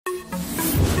Hello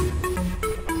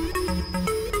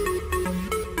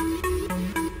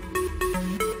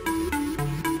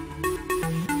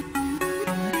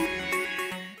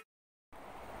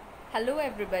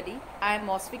everybody, I am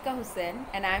Mosfika Hussain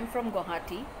and I am from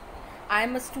Guwahati. I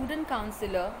am a student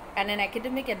counselor and an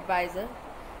academic advisor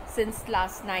since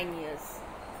last 9 years.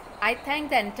 I thank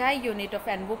the entire unit of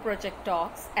ENVO Project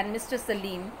Talks and Mr.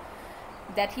 Salim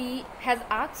that he has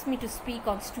asked me to speak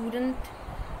on student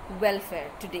welfare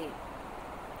today.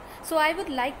 So I would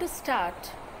like to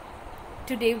start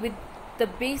today with the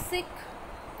basic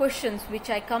questions which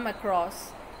I come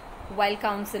across while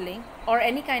counseling or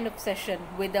any kind of session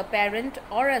with a parent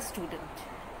or a student.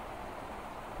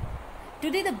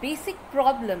 Today the basic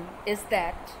problem is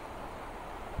that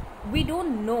we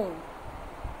don't know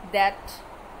that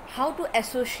how to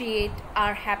associate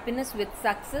our happiness with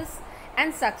success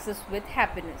and success with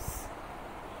happiness.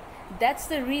 That's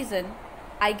the reason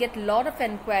I get a lot of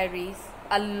inquiries,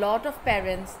 a lot of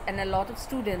parents and a lot of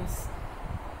students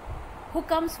who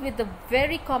comes with the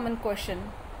very common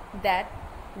question that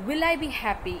will I be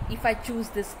happy if I choose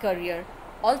this career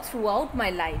all throughout my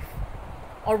life,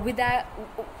 or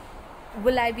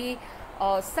will I be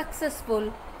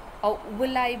successful, or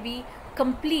will I be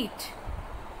complete,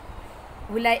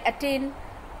 will I attain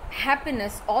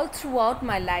happiness all throughout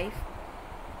my life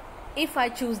if I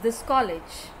choose this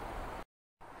college?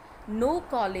 No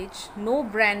college, no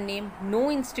brand name, no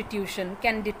institution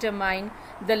can determine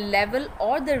the level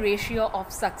or the ratio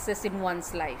of success in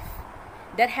one's life.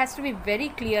 That has to be very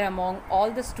clear among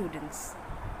all the students.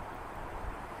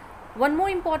 One more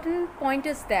important point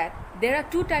is that there are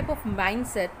two types of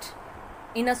mindset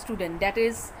in a student, that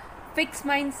is fixed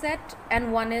mindset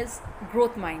and one is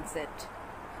growth mindset.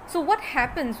 So what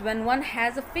happens when one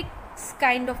has a fixed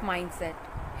kind of mindset?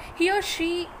 He or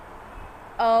she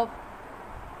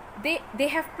they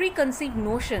have preconceived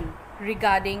notion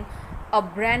regarding a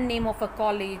brand name of a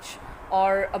college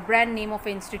or a brand name of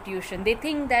an institution. They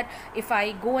think that if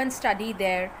I go and study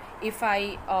there, if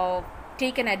I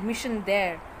take an admission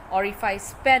there, or if I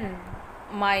spend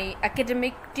my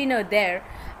academic tenure there,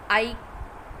 I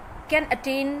can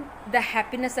attain the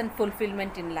happiness and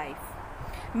fulfillment in life.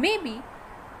 Maybe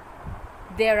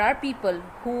there are people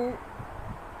who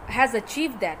has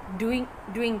achieved that, doing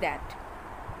that,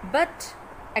 but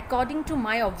according to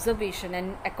my observation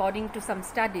and according to some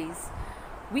studies,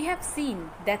 we have seen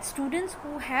that students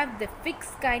who have the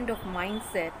fixed kind of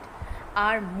mindset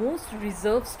are most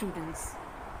reserved students.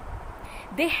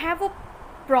 They have a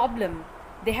problem.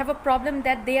 They have a problem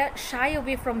that they are shy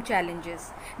away from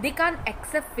challenges. They can't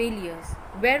accept failures.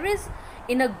 Whereas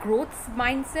in a growth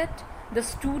mindset, the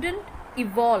student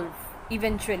evolve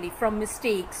eventually from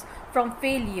mistakes, from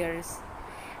failures.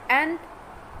 And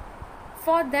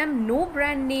for them, no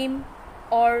brand name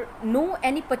or no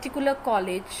any particular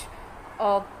college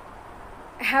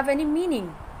have any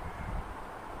meaning.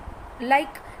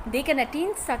 Like they can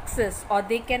attain success or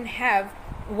they can have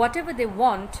whatever they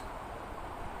want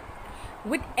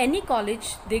with any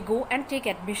college they go and take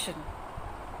admission.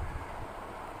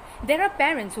 There are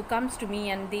parents who comes to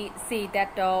me and they say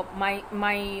that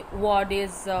my ward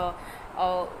is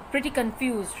pretty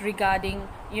confused regarding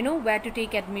where to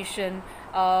take admission.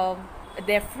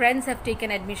 Their friends have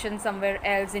taken admission somewhere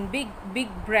else in big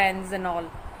brands and all.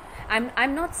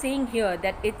 I'm not saying here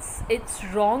that it's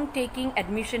wrong taking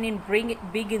admission in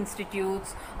big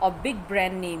institutes or big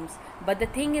brand names, but the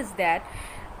thing is that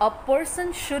a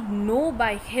person should know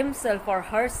by himself or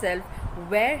herself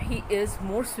where he is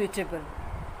more suitable,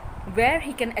 where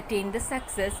he can attain the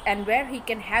success and where he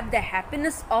can have the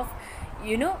happiness of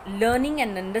learning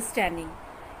and understanding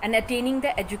and attaining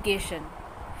the education.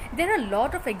 There are a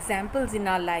lot of examples in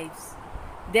our lives.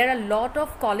 There are a lot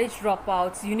of college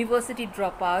dropouts, university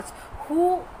dropouts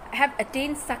who have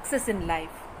attained success in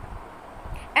life.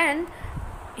 And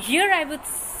here I would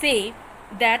say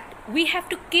that we have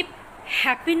to keep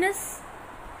happiness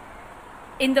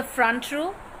in the front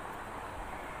row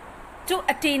to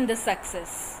attain the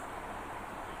success.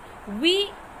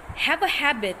 We have a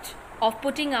habit of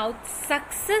putting out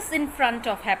success in front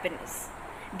of happiness.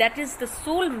 That is the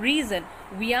sole reason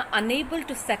we are unable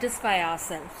to satisfy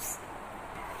ourselves.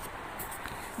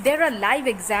 There are live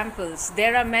examples.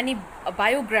 There are many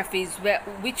biographies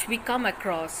which we come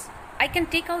across. I can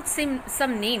take out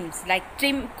some names like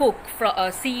Tim Cook,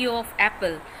 CEO of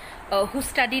Apple, who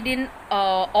studied in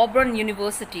Auburn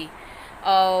University.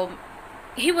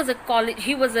 He was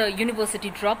a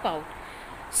university dropout.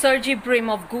 Sergey Brin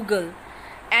of Google,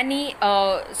 Annie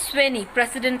Sweeney,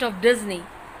 president of Disney.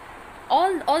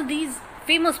 All these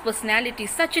famous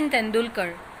personalities, Sachin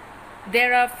Tendulkar.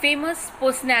 There are famous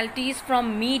personalities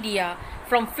from media,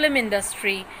 from film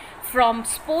industry, from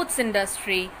sports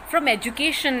industry, from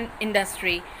education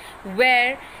industry,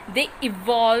 where they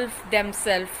evolve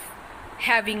themselves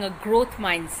having a growth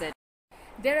mindset.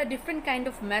 There are different kind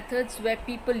of methods where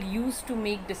people use to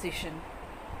make decision.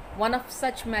 One of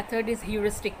such method is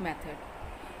heuristic method,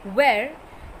 where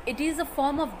it is a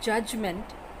form of judgment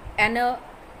and a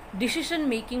decision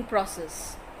making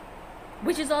process,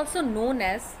 which is also known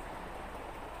as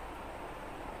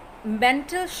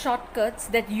mental shortcuts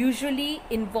that usually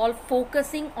involve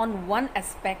focusing on one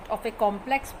aspect of a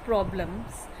complex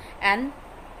problems and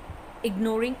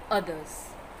ignoring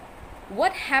others.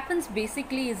 What happens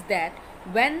basically is that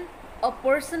when a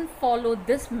person follows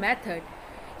this method,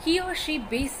 he or she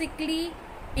basically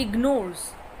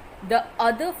ignores the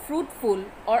other fruitful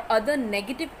or other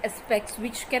negative aspects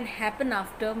which can happen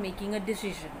after making a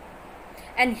decision.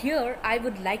 And here I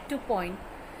would like to point,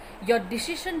 your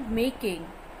decision making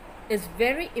is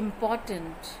very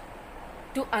important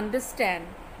to understand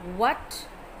what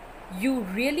you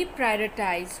really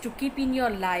prioritize to keep in your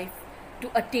life to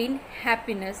attain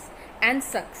happiness and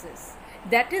success.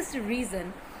 That is the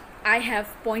reason I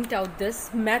have pointed out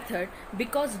this method,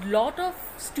 because lot of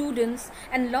students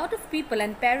and lot of people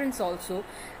and parents also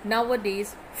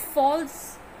nowadays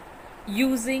falls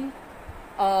using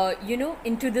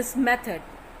into this method,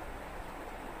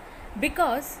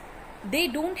 because they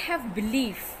don't have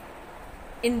belief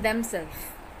in themselves.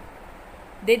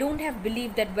 They don't have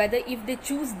belief that whether if they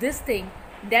choose this thing,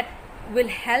 that will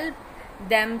help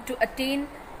them to attain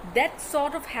that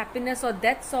sort of happiness or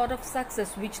that sort of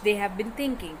success which they have been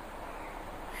thinking.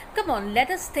 Come on,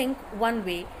 let us think one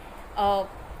way,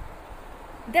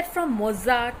 that from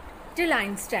Mozart till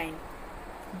Einstein,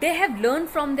 they have learned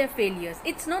from their failures.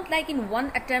 It's not like in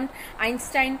one attempt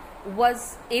Einstein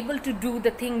was able to do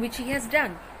the thing which he has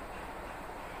done.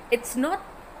 It's not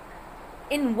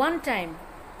in one time,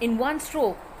 in one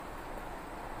stroke,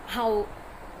 how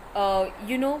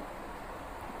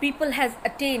people has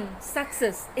attained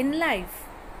success in life.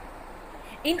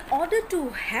 In order to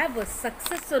have a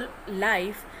successful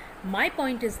life, my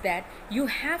point is that you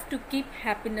have to keep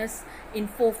happiness in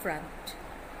forefront.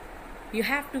 You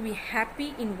have to be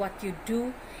happy in what you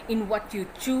do, in what you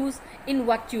choose, in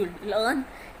what you learn,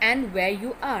 and where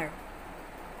you are.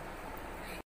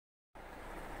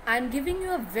 I'm giving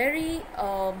you a very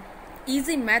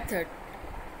easy method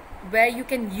where you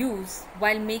can use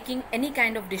while making any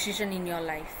kind of decision in your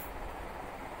life.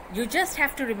 You just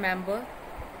have to remember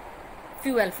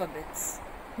few alphabets.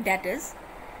 That is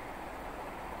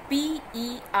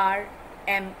PERMA.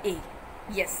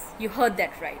 Yes, you heard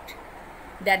that right.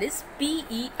 That is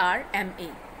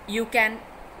PERMA. You can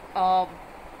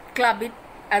club it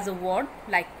as a word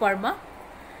like PERMA.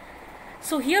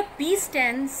 So here P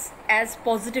stands as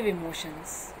positive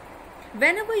emotions.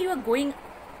 Whenever you are going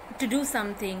to do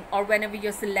something, or whenever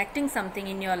you're selecting something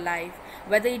in your life,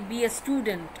 whether it be a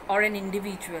student or an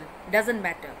individual, doesn't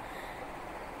matter.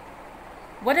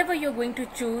 Whatever you're going to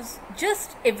choose,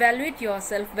 just evaluate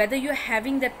yourself whether you're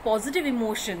having that positive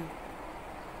emotion,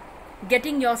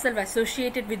 getting yourself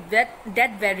associated with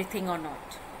that very thing or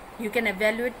not. You can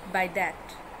evaluate by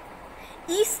that.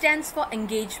 E stands for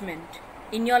engagement.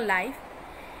 In your life,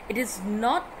 it is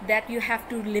not that you have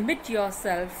to limit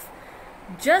yourself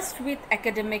just with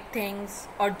academic things,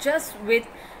 or just with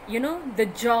the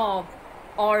job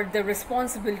or the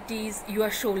responsibilities you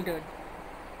are shouldered.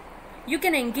 You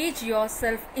can engage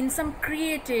yourself in some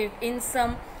creative, in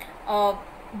some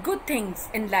good things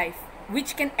in life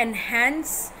which can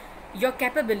enhance your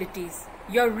capabilities,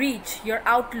 your reach, your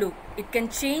outlook. It can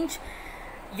change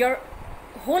your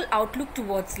whole outlook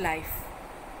towards life.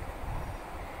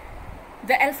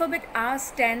 The alphabet R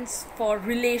stands for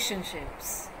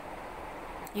relationships.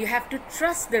 You have to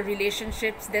trust the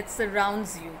relationships that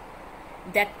surrounds you.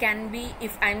 That can be,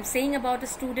 if I'm saying about a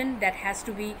student, that has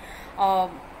to be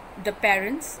the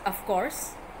parents, of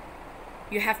course.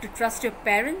 You have to trust your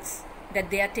parents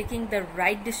that they are taking the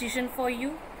right decision for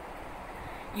you.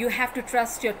 You have to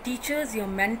trust your teachers, your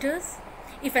mentors.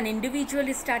 If an individual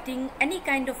is starting any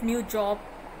kind of new job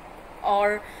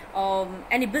or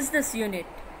any business unit,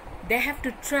 they have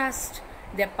to trust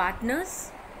their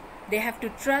partners. They have to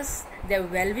trust their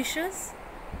well-wishers.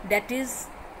 That is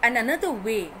another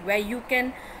way where you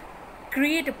can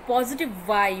create a positive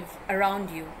vibe around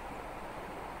you.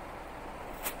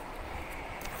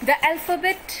 The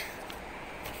alphabet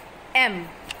M,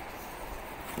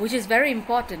 which is very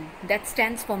important, that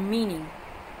stands for meaning.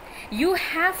 You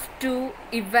have to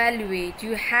evaluate,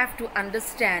 you have to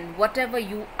understand whatever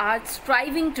you are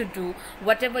striving to do,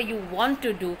 whatever you want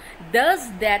to do,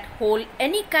 does that hold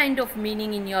any kind of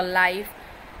meaning in your life,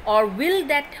 or will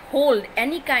that hold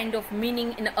any kind of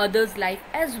meaning in others' life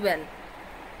as well?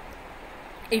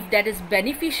 If that is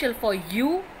beneficial for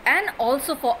you and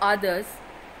also for others,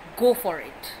 go for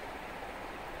it.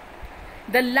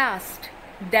 The last,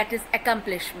 that is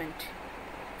accomplishment.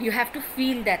 You have to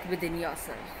feel that within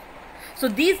yourself. So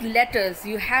these letters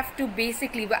you have to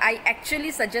basically, I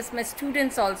actually suggest my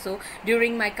students also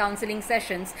during my counseling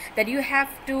sessions that you have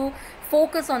to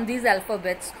focus on these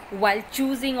alphabets while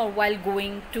choosing or while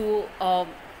going to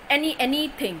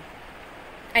anything,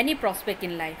 any prospect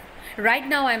in life. Right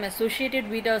now I'm associated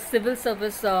with a civil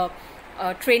service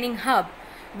training hub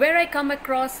where I come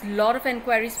across a lot of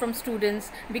inquiries from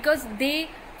students because they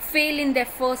fail in their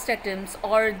first attempts,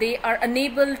 or they are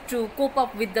unable to cope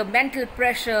up with the mental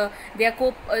pressure, they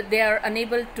are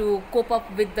unable to cope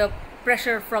up with the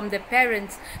pressure from their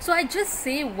parents. So I just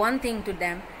say one thing to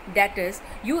them, that is,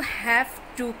 you have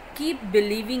to keep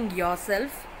believing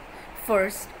yourself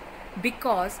first,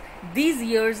 because these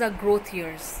years are growth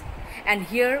years. And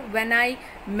here when I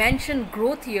mention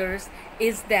growth years,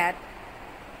 is that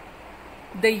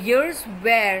the years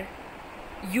where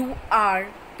you are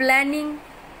planning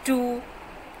to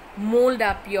mold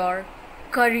up your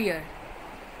career.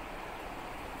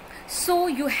 So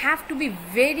you have to be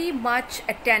very much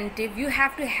attentive. You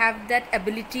have to have that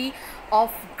ability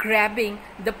of grabbing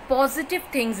the positive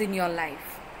things in your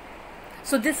life.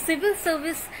 So the civil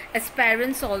service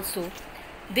aspirants also,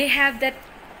 they have that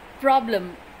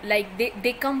problem, like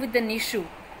they come with an issue.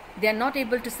 They are not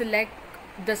able to select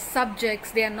the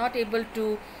subjects. They are not able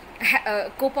to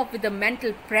cope up with the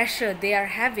mental pressure they are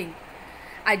having.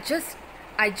 I just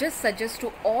suggest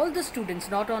to all the students,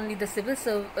 not only the civil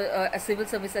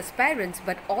service aspirants,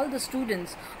 but all the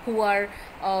students who are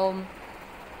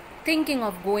thinking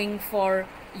of going for,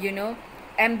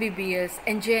 MBBS,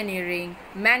 engineering,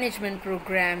 management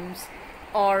programs,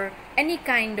 or any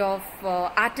kind of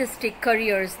artistic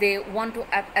careers they want to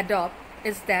adopt,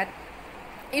 is that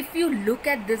if you look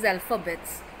at these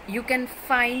alphabets, you can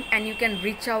find and you can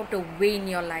reach out a way in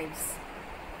your lives.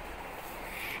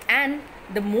 And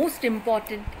the most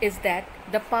important is that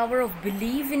the power of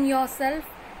belief in yourself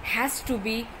has to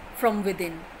be from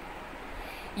within.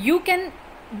 You can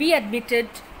be admitted,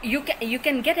 you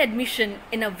can get admission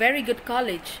in a very good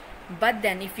college, but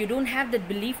then if you don't have that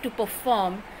belief to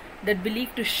perform, that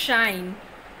belief to shine,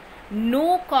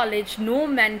 no college, no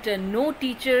mentor, no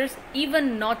teachers,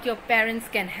 even not your parents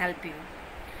can help you.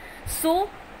 So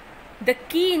the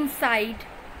key inside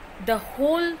the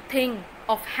whole thing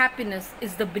of happiness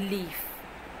is the belief.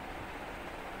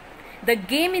 The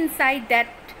game inside that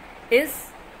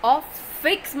is of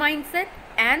fixed mindset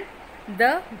and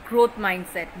the growth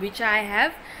mindset, which I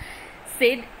have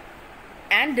said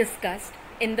and discussed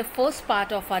in the first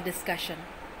part of our discussion.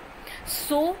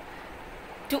 So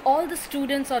to all the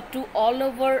students, or to all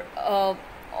over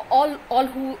all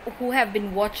who have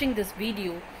been watching this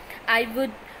video, I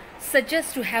would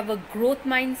suggest to have a growth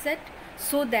mindset,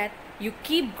 so that you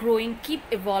keep growing, keep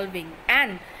evolving,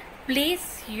 and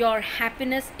place your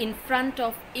happiness in front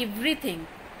of everything,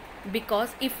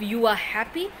 because if you are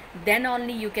happy, then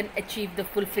only you can achieve the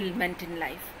fulfillment in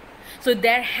life. So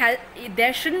there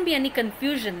shouldn't be any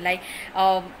confusion, like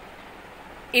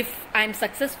if I'm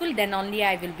successful, then only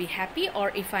I will be happy, or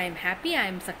if I am happy, I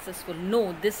am successful.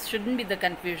 No, this shouldn't be the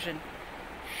confusion.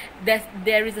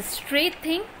 There is a straight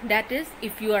thing, that is,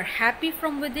 if you are happy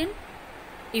from within,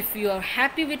 if you are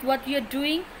happy with what you are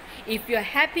doing, if you are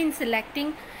happy in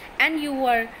selecting, and you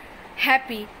are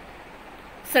happy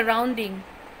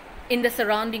in the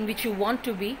surrounding which you want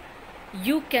to be,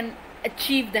 you can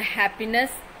achieve the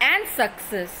happiness and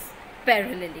success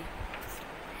parallelly.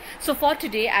 So for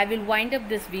today, I will wind up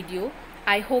this video.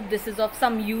 I hope this is of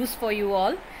some use for you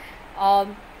all.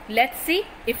 Let's see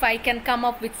if I can come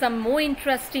up with some more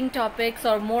interesting topics,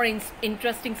 or more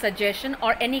interesting suggestion,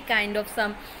 or any kind of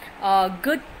some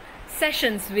good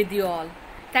sessions with you all.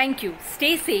 Thank you.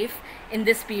 Stay safe in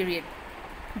this period.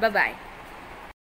 Bye-bye.